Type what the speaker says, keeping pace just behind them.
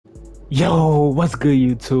Yo, what's good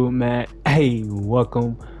YouTube, man? Hey,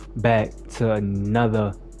 welcome back to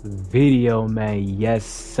another video, man. Yes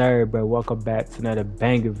sir, bro. Welcome back to another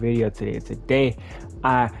banger video today.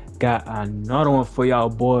 I got another one for y'all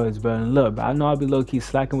boys, bro. And look, bro, I know I'll be low-key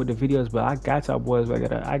slacking with the videos, but I got y'all boys, bro.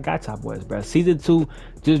 I got y'all boys, bro. Season 2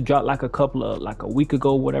 just dropped like a week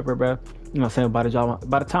ago, whatever, bro. You know what I'm saying?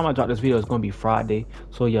 By the time I drop this video, it's gonna be Friday.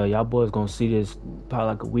 So yeah, y'all boys gonna see this probably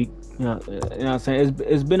like a week. You know what I'm saying?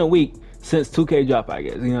 It's been a week since 2K drop, I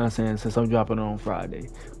guess. You know what I'm saying? Since I'm dropping it on Friday.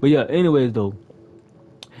 But yeah, anyways though,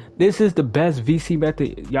 this is the best VC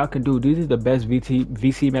method y'all can do. This is the best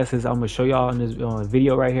VC methods I'm gonna show y'all in this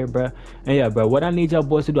video right here, bro. And yeah, bro, what I need y'all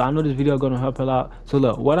boys to do, I know this video gonna help a lot. So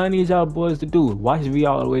look, what I need y'all boys to do, watch the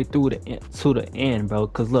video all the way through to the end, bro.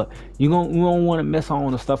 Cause look, you don't want to mess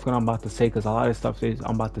on the stuff that I'm about to say, cause a lot of stuff that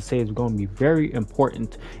I'm about to say is gonna be very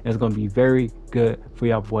important and it's gonna be very good for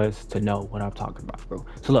y'all boys to know what I'm talking about, bro.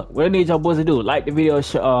 So look, what I need y'all boys to do, like the video,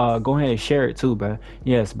 go ahead and share it too, bro.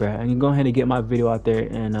 Yes, bro, and you go ahead and get my video out there,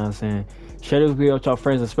 and I'm saying, share this video with your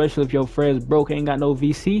friends, especially if your friends broke, ain't got no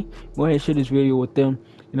VC. Go ahead and share this video with them.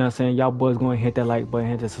 You know what I'm saying? Y'all boys go ahead and hit that like button,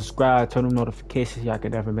 hit the subscribe, turn on notifications, y'all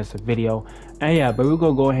can never miss a video. And yeah, but we're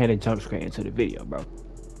gonna go ahead and jump straight into the video, bro.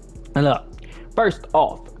 And look, first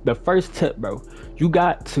off, the first tip, bro, you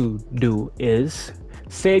got to do is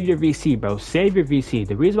save your VC, bro. Save your VC.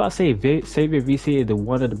 The reason why I say save your VC is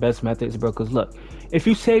one of the best methods, bro, because look, if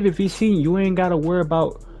you save your VC, you ain't gotta worry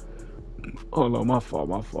about, oh no, my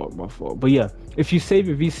fault. But yeah, if you save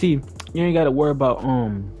your VC, you ain't gotta worry about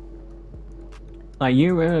like, you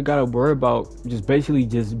ain't really gotta worry about just basically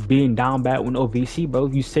just being down bad with no VC, bro.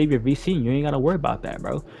 If you save your VC, you ain't gotta worry about that,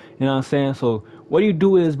 bro. You know what I'm saying? So what do you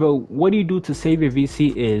do is, bro, what do you do to save your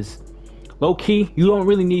VC is, low key, you don't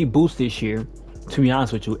really need boost this year, to be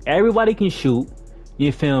honest with you. Everybody can shoot,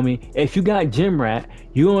 you feel me? If you got gym rat,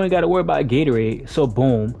 you only gotta worry about Gatorade. So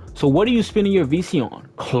boom. So what are you spending your VC on?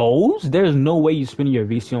 Clothes? There's no way you spending your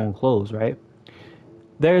VC on clothes, right?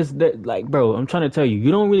 There's that, like, bro, I'm trying to tell you,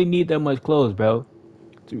 you don't really need that much clothes, bro.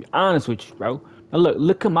 To be honest with you, bro. Now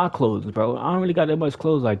look at my clothes, bro. I don't really got that much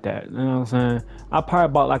clothes like that. You know what I'm saying? I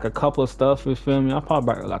probably bought like a couple of stuff, you feel me? I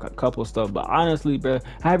probably bought like a couple of stuff, but honestly, bro,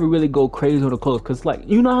 I haven't really go crazy on the clothes, cause like,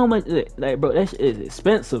 you know how much, like, bro, that shit is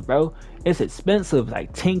expensive, bro. It's expensive,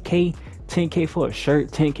 like 10K for a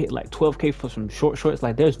shirt, 10K, like 12K for some short shorts.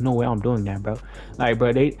 Like, there's no way I'm doing that, bro. Like,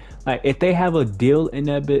 bro, they, like, if they have a deal in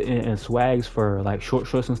that bit and swags for like short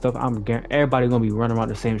shorts and stuff, I'm guaranteed everybody gonna be running around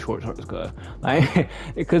the same short shorts, cause like,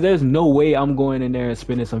 cause there's no way I'm going in there and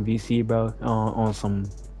spending some VC, bro, on some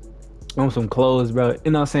clothes, bro.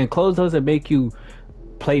 You know what I'm saying? Clothes doesn't make you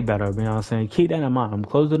play better, you know what I'm saying? Keep that in mind.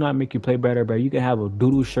 Clothes do not make you play better, bro. You can have a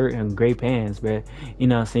doodle shirt and gray pants, bro. You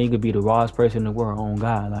know what I'm saying? You could be the rawest person in the world. On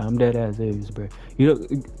God, like, I'm dead ass serious, bro. You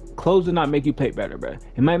know, clothes do not make you play better, bro.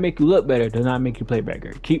 It might make you look better, does not make you play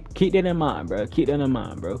better. Keep that in mind, bro. Keep that in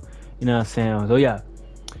mind, bro. You know what I'm saying? So yeah,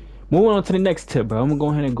 moving on to the next tip, bro. I'm gonna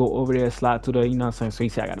go ahead and go over there, slide to the, you know what I'm saying? So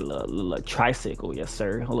you see I got a little tricycle, yes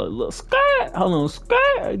sir. Hold on, little skirt. Hold on,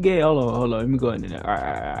 skirt. Yeah, hold on. Let me go in there.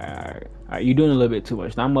 Alright, you doing a little bit too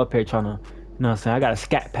much. Now I'm up here trying to, you know what I'm saying? I got a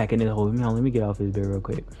scat pack in this hole. Let me get off this bit real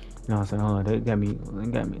quick. You know what I'm saying? Hold on, that got me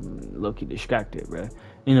low-key distracted, bro.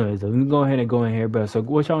 Anyways, let me go ahead and go in here, bro. So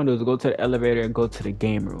what y'all wanna do is go to the elevator and go to the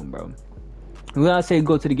game room, bro. When I say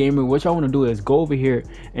go to the game room, what y'all want to do is go over here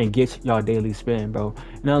and get y'all daily spin, bro.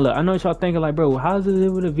 Now look, I know y'all thinking like, bro, how is it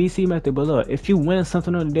with a VC method? But look, if you win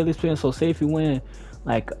something on the daily spin, so say if you win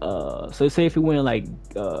like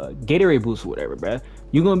Gatorade boost or whatever, bro,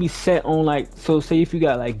 you're gonna be set on like, so say if you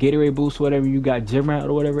got like Gatorade boost or whatever, you got gym rat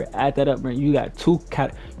or whatever, add that up, bro. You got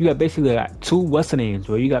basically two what's the names,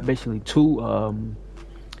 bro. You got basically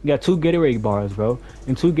you got two Gatorade bars, bro.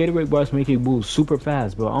 And two Gatorade bars make you move super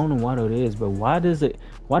fast, bro. I don't know why that is, but why does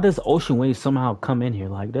Ocean Wave somehow come in here?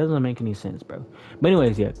 Like, that doesn't make any sense, bro. But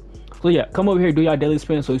anyways, yeah. So yeah, come over here, do y'all daily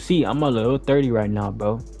spin. So you see, I'm a level 30 right now,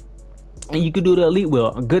 bro. And you can do the elite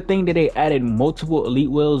wheel. A good thing that they added multiple elite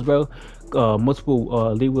wheels, bro.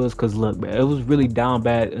 Elite wheels, cause look, bro, it was really down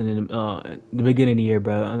bad in the beginning of the year,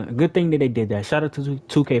 bro. Good thing that they did that. Shout out to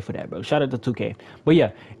 2K for that, bro. Shout out to 2K. But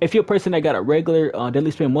yeah, if you're a person that got a regular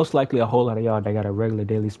daily spin, most likely a whole lot of y'all that got a regular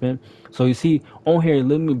daily spin. So you see on here,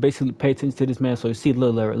 let me basically pay attention to this man. So you see,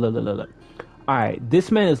 look. All right,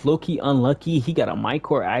 this man is low-key unlucky. He got a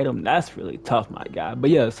mypark item. That's really tough, my guy.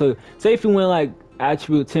 But yeah, so say if you win like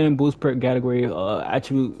attribute 10 boost per category,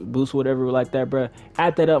 attribute boost, whatever like that, bro,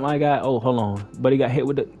 add that up, my guy. Oh, hold on, but he got hit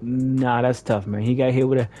with the, nah, that's tough, man. He got hit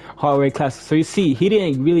with a hard rate classic. So you see, he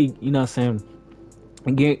didn't really, you know what I'm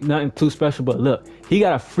saying, get nothing too special, but look, he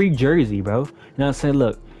got a free jersey, bro. You know what I'm saying?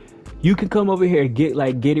 Look, You can come over here and get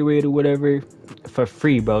like Gatorade or whatever for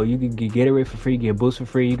free, bro. You can get Gatorade for free, get Boost for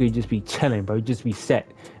free. You could just be chilling, bro. Just be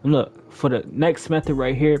set. And look, for the next method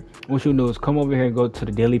right here, what you'll do is come over here and go to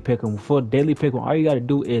the daily pick 'em. For daily pick 'em, all you gotta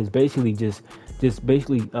do is basically just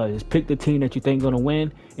pick the team that you think gonna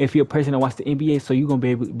win. If you're a person that watch the NBA, so you're gonna be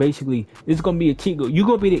able, basically, it's gonna be a cheat code. You're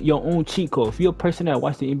gonna be your own cheat code. If you're a person that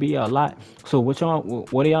watch the NBA a lot, so what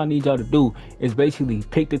y'all need y'all to do is basically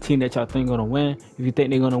pick the team that y'all think gonna win. If you think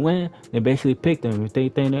they're gonna win, then basically pick them. If they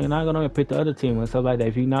think they're not gonna win, pick the other team and stuff like that.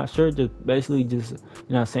 If you're not sure, just basically you know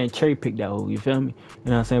what I'm saying, cherry pick that hole. You feel me? You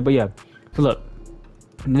know what I'm saying? But yeah, so look.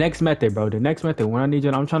 Next method, bro. The next method, when I need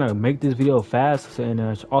you, I'm trying to make this video fast and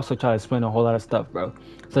also try to explain a whole lot of stuff, bro.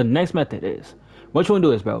 So the next method is, what you want to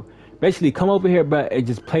do is, bro, basically come over here, bro, and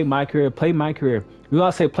just play my career. We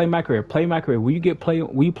all say play my career. When you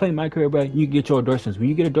play my career, bro, you get your endorsements. When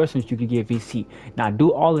you get endorsements, you can get VC. Now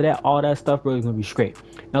do all that stuff, bro. It's gonna be straight.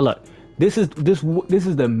 Now look, this is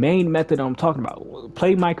the main method I'm talking about.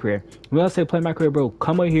 Play my career. When I say play my career, bro,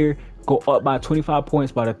 come over here, go up by 25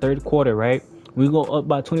 points by the third quarter, right? We go up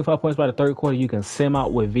by 25 points by the third quarter, you can sim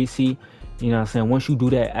out with VC. You know what I'm saying? Once you do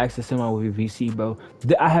that, access sim out with your VC, bro.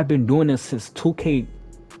 I have been doing this since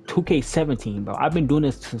 2K17, bro. I've been doing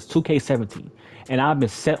this since 2K17. And I've been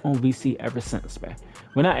set on VC ever since, man.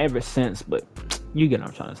 Well, not ever since, but you get what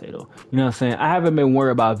I'm trying to say, though. You know what I'm saying? I haven't been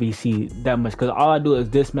worried about VC that much because all I do is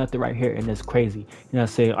this method right here, and it's crazy. You know what I'm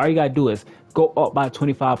saying? All you got to do is go up by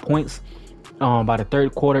 25 points. By the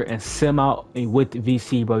third quarter and sim out with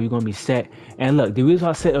VC, bro. You're gonna be set. And look, the reason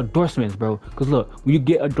I said endorsements, bro, because look, when you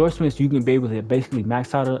get endorsements, you can be able to basically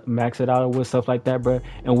max it out with stuff like that, bro.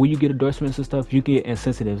 And when you get endorsements and stuff, you get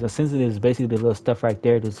insensitives. Insensitives is basically the little stuff right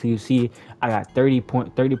there. So you see, I got 30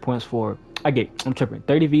 points for. I'm tripping.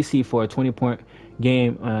 30 VC for a 20-point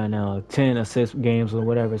game and 10 assist games or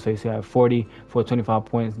whatever. So you see I have 40 for a 25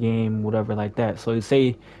 points game, whatever like that. So you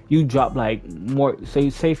say you drop like more, so you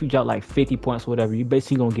say if you drop like 50 points or whatever, you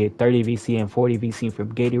basically gonna get 30 VC and 40 VC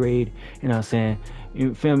from Gatorade. You know what I'm saying?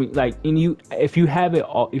 You feel me? Like, and if you have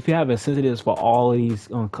incentives for all of these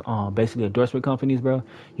basically endorsement companies, bro,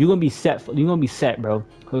 you're gonna be set, bro.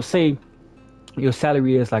 So say your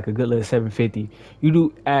salary is like a good little 750.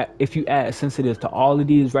 If you add sensitives to all of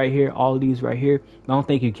these right here, I don't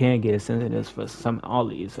think you can get sensitives for all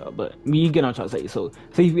of these. But you get what I'm trying to say. So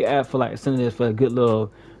say if you add for like sensitives for a good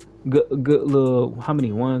little, how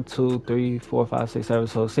many? 1, 2, 3, 4, 5, 6, 7.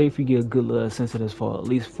 So say if you get a good little sensitives for at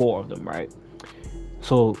least 4 of them, right?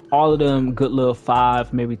 So all of them good little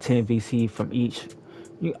 5, maybe 10 VC from each.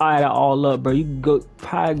 You add it all up, bro. You can go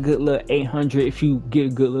probably a good little 800 if you get a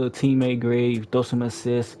good little teammate grade, you throw some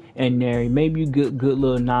assists in there. Maybe you get good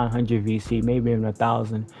little 900 VC, maybe even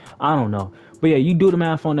 1,000. I don't know. But yeah, you do the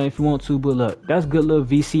math on that if you want to. But look, that's good little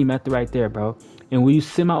VC method right there, bro. And when you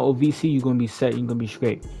sim out with VC, you're gonna be set. You're gonna be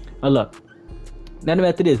straight. Now look, now the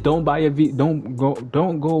method is don't buy your don't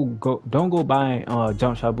go buying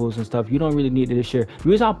jump shot boosts and stuff. You don't really need it this year. The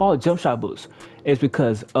reason I bought jump shot boosts is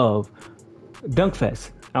because of Dunk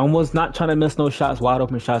Fest. I was not trying to miss no shots, wide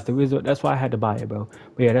open shots. That's why I had to buy it, bro.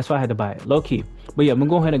 But yeah, that's why I had to buy it, low key. But yeah, I'm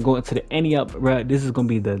gonna go ahead and go into the ante up, bro. This is gonna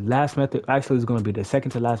be the last method. Actually, it's gonna be the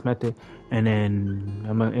second to last method, and then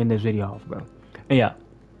I'm gonna end this video off, bro. And yeah,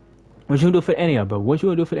 what you gonna do for the ante up, bro? What you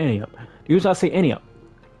gonna do for the ante up? The reason I say ante up.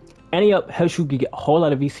 Ante up helps you get a whole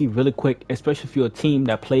lot of VC really quick, especially if you're a team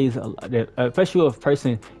that plays, especially if you're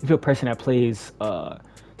a person that plays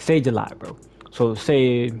stage a lot, bro. So say,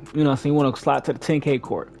 you know what I'm saying, you want to slide to the 10K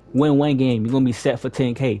court, win one game, you're going to be set for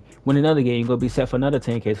 10K. Win another game, you're going to be set for another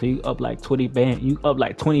 10K. So you up like 20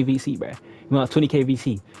 VC, bro. You want 20K VC.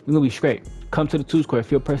 You're going to be straight. Come to the twos court.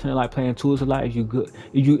 If you're a person that like playing twos a lot, if you good,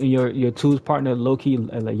 if you and your twos partner low key,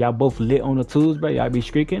 like y'all both lit on the twos, bro, y'all be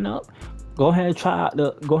streaking up. Go ahead and try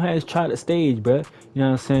the stage, bro. You know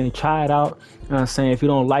what I'm saying? Try it out. You know what I'm saying? If you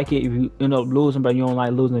don't like it, if you end up losing, but you don't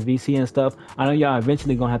like losing VC and stuff, I know y'all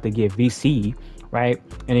eventually gonna have to get VC, right?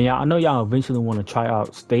 And then I know y'all eventually want to try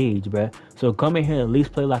out stage, bro. So come in here, at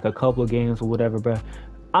least play like a couple of games or whatever, bro.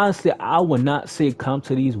 Honestly, I would not say come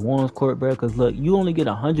to these ones court, bro, because look, you only get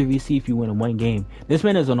 100 VC if you win in one game. This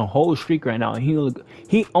man is on a whole streak right now. He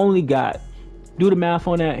only got, do the math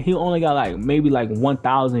on that, he only got like maybe like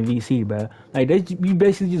 1,000 VC, bro. Like you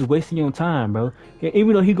basically just wasting your time, bro.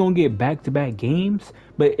 Even though he gonna get back-to-back games,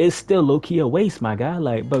 but it's still low-key a waste, my guy.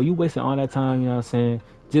 Like, bro, you wasting all that time, you know what I'm saying?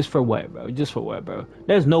 Just for what, bro? Just for what, bro?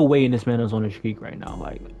 There's no way this man is on the streak right now.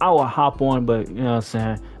 Like, I will hop on, but you know what I'm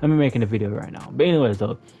saying? I'm making a video right now. But anyways,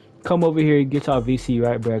 though, come over here, get y'all VC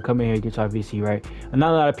right, bro. Come in here, get y'all VC right. And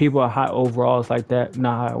not a lot of people are high overalls like that.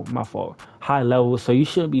 Nah, my fault. high level. So you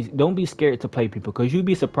shouldn't be, don't be scared to play people, because you'd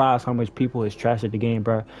be surprised how much people is trash at the game,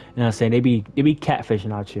 bro. You know what I'm saying? They be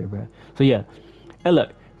catfishing out here, bro. So yeah, and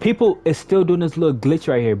look, people is still doing this little glitch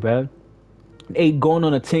right here, bro. They going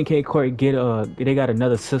on a 10K court, they got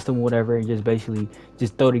another system or whatever, and just basically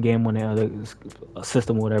just throw the game on the other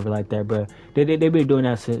system or whatever like that, bro. They be doing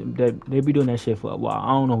that shit. They be doing that shit for a while. I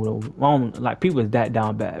don't know, like, people is that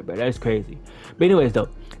down bad, bro. That's crazy. But anyways, though,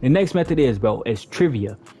 the next method is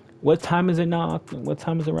trivia. What time is it now? What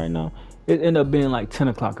time is it right now? It ended up being like 10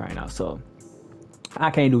 o'clock right now, so I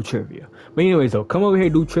can't do trivia. But anyways, though, come over here,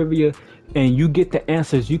 do trivia, and you get the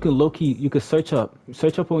answers. You can low-key, you can search up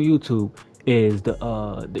on YouTube is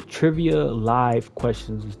the trivia live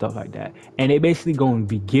questions and stuff like that, and they basically going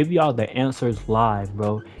to give y'all the answers live,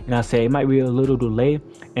 bro. And I say it might be a little delay,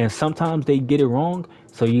 and sometimes they get it wrong,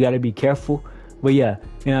 so you got to be careful. But yeah,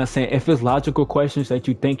 you know what I'm saying, if it's logical questions that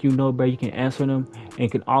you think you know, bro, you can answer them. And you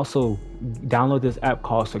can also download this app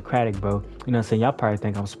called Socratic, bro. You know what I'm saying? Y'all probably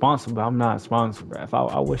think I'm sponsored, but I'm not sponsored, bro. If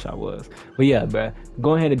I wish I was. But yeah, bro,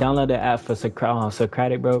 go ahead and download the app for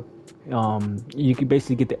Socratic, bro. You can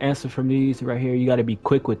basically get the answer from these right here. You got to be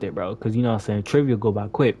quick with it, bro, because you know what I'm saying, trivia go by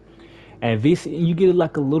quick. And VC, you get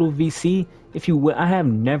like a little VC if you win. I have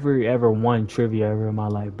never ever won trivia ever in my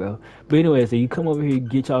life, bro. But anyways, so you come over here, you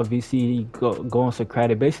get y'all VC, you go on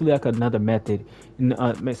Socratic, basically like another method.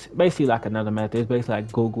 Basically like another method. It's basically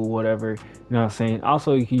like Google, whatever. You know what I'm saying?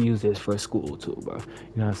 Also, you can use this for school too, bro. You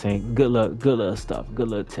know what I'm saying? Good little stuff, good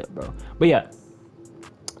little tip, bro. But yeah,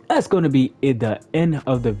 that's going to be the end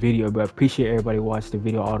of the video, bro. Appreciate everybody watching the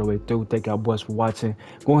video all the way through. Thank y'all boys for watching.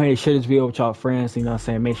 Go ahead and share this video with y'all friends. You know what I'm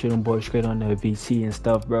saying? Make sure them boys straight on the VC and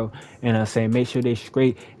stuff, bro. And I'm saying, make sure they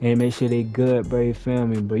straight and make sure they good, bro. You feel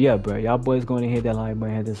me? But yeah, bro, y'all boys going to hit that like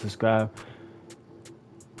button, hit that subscribe.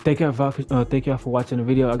 Thank y'all for watching the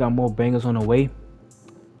video. I got more bangers on the way.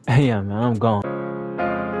 Yeah, man, I'm gone.